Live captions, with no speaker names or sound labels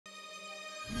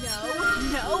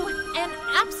No, and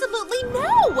absolutely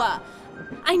no!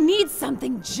 I need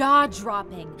something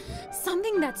jaw-dropping,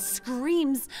 something that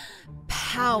screams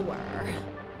power.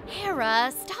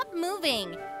 Hera, stop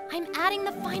moving. I'm adding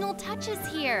the final touches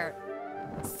here.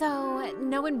 So,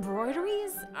 no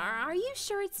embroideries? Are you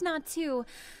sure it's not too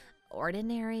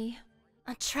ordinary?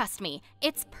 Trust me,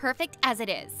 it's perfect as it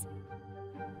is.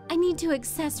 I need to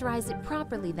accessorize it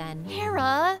properly then.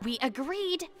 Hera, we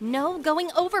agreed. No going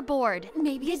overboard.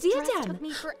 Maybe a diadem. Took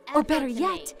me forever or better to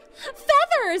yet, make.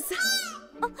 feathers!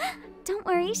 Oh, don't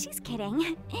worry, she's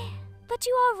kidding. But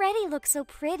you already look so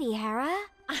pretty, Hera.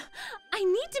 I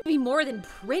need to be more than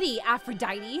pretty,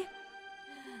 Aphrodite.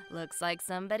 Looks like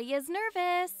somebody is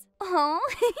nervous. Oh,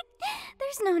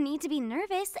 there's no need to be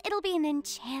nervous. It'll be an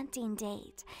enchanting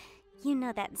date. You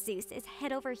know that Zeus is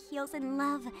head over heels in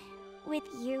love with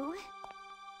you.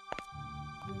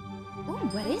 Ooh,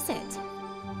 what is it?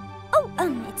 Oh,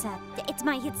 it's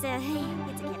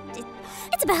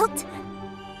a belt.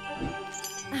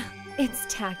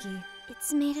 It's tacky.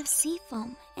 It's made of sea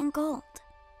foam and gold.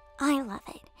 I love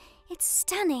it. It's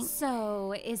stunning.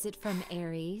 So, is it from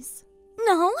Ares?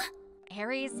 No.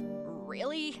 Ares,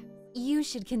 really? You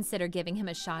should consider giving him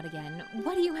a shot again.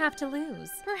 What do you have to lose?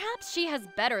 Perhaps she has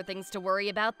better things to worry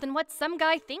about than what some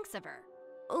guy thinks of her.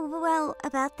 Well,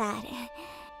 about that,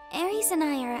 Ares and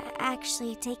I are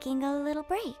actually taking a little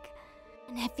break.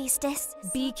 And Hephaestus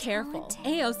is Be so careful.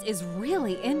 talented. Eos is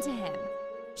really into him.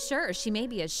 Sure, she may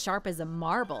be as sharp as a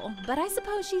marble, but I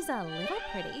suppose she's a little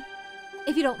pretty.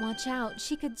 If you don't watch out,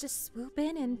 she could just swoop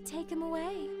in and take him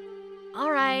away.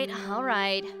 All right.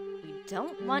 We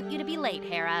don't want you to be late,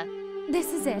 Hera.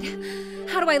 This is it.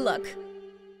 How do I look?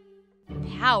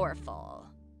 Powerful.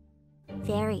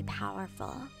 Very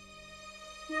powerful.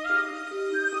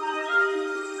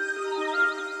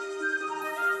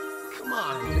 Come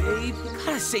on, babe. You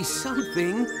gotta say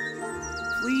something.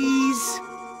 Please.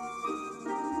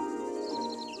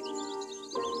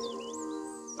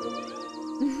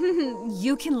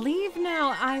 You can leave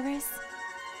now, Iris.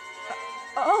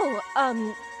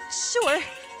 Sure.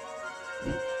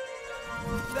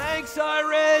 Thanks,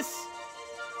 Iris!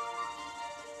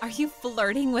 Are you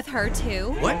flirting with her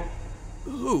too? What?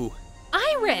 Who?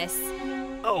 Iris!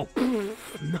 Oh,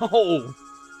 no.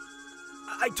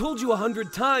 I told you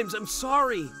 100 times, I'm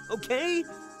sorry, okay?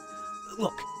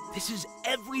 Look, this is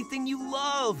everything you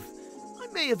love. I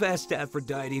may have asked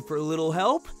Aphrodite for a little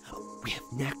help. We have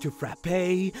nectar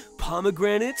frappe,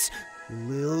 pomegranates,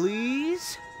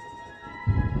 lilies.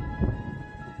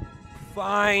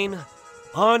 Fine.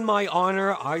 On my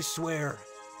honor, I swear.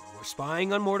 No more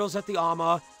spying on mortals at the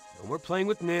Ama, no more playing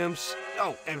with nymphs.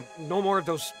 Oh, and no more of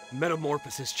those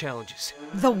metamorphosis challenges.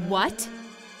 The what?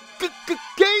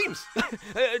 Games!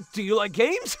 Do you like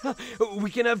games?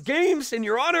 We can have games in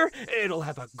your honor. It'll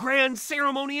have a grand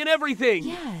ceremony and everything.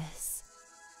 Yes,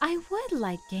 I would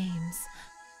like games.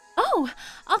 Oh,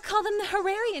 I'll call them the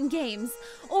Herarian Games,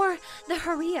 or the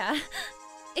Heria.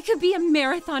 It could be a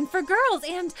marathon for girls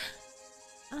and...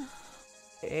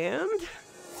 And?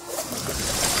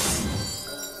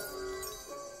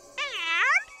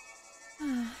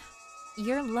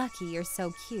 You're lucky you're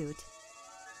so cute.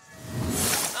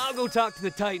 I'll go talk to the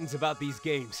Titans about these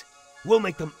games. We'll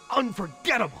make them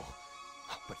unforgettable.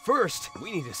 But first,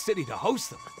 we need a city to host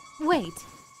them. Wait,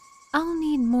 I'll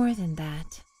need more than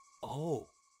that. Oh.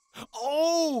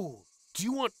 Do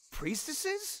you want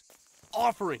priestesses?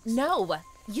 Offerings. No,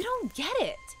 you don't get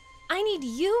it. I need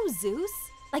you, Zeus.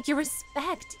 Like your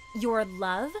respect, your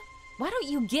love. Why don't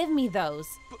you give me those?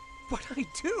 But I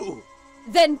do.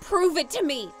 Then prove it to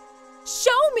me.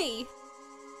 Show me.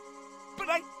 But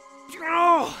I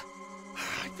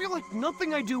feel like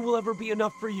nothing I do will ever be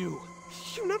enough for you.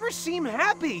 You never seem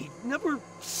happy, never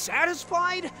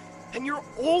satisfied, and you're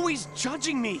always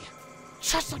judging me.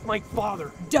 Just like my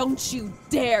father. Don't you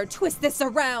dare twist this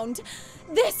around.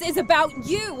 This is about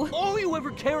you. All you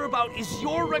ever care about is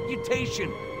your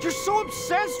reputation. You're so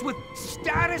obsessed with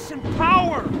status and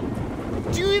power.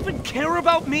 Do you even care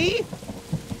about me?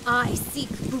 I seek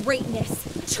greatness,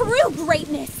 true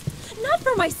greatness. Not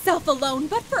for myself alone,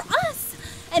 but for us.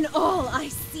 And all I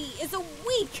see is a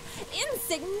weak,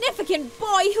 insignificant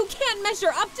boy who can't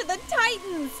measure up to the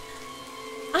Titans.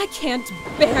 I can't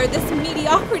bear this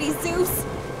mediocrity, Zeus.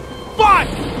 Fine!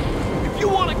 If you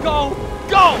want to go,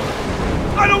 go!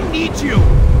 I don't need you!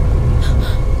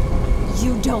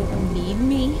 You don't need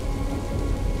me?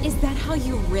 Is that how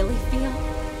you really feel?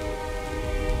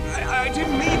 I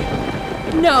didn't mean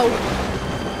it. No!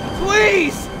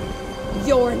 Please!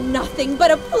 You're nothing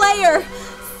but a player!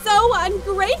 So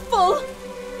ungrateful!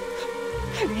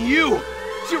 And you!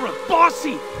 you're a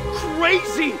bossy,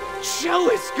 crazy,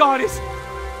 jealous goddess.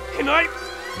 And I...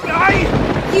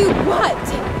 You what?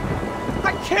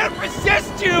 I can't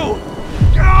resist you!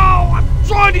 Oh, I'm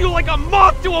drawn to you like a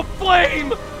moth to a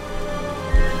flame!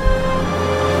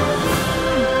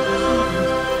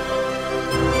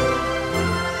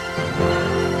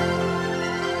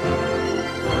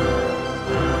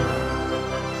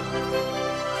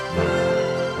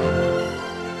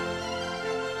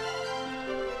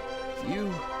 Do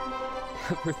you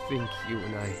ever think you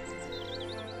and I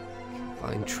can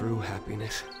find true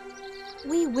happiness?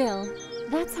 We will.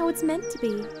 That's how it's meant to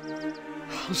be.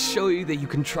 I'll show you that you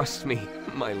can trust me,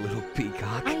 my little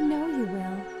peacock. I know you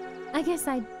will. I guess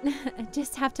I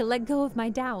just have to let go of my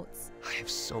doubts. I have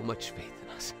so much faith in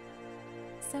us.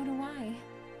 So do I.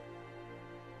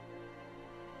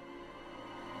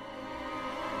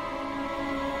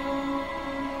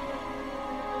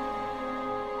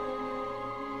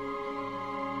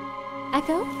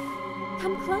 Echo,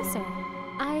 come closer.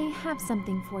 I have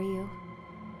something for you.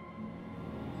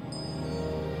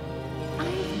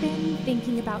 I've been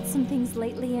thinking about some things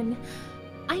lately, and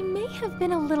I may have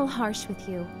been a little harsh with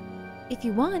you. If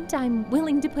you want, I'm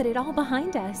willing to put it all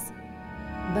behind us.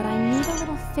 But I need a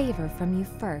little favor from you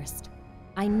first.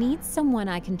 I need someone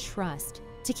I can trust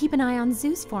to keep an eye on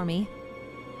Zeus for me.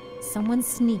 Someone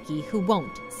sneaky who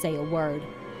won't say a word.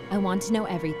 I want to know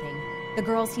everything. The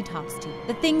girls he talks to,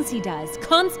 the things he does,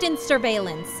 constant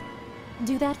surveillance.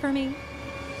 Do that for me,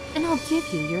 and I'll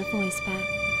give you your voice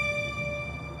back.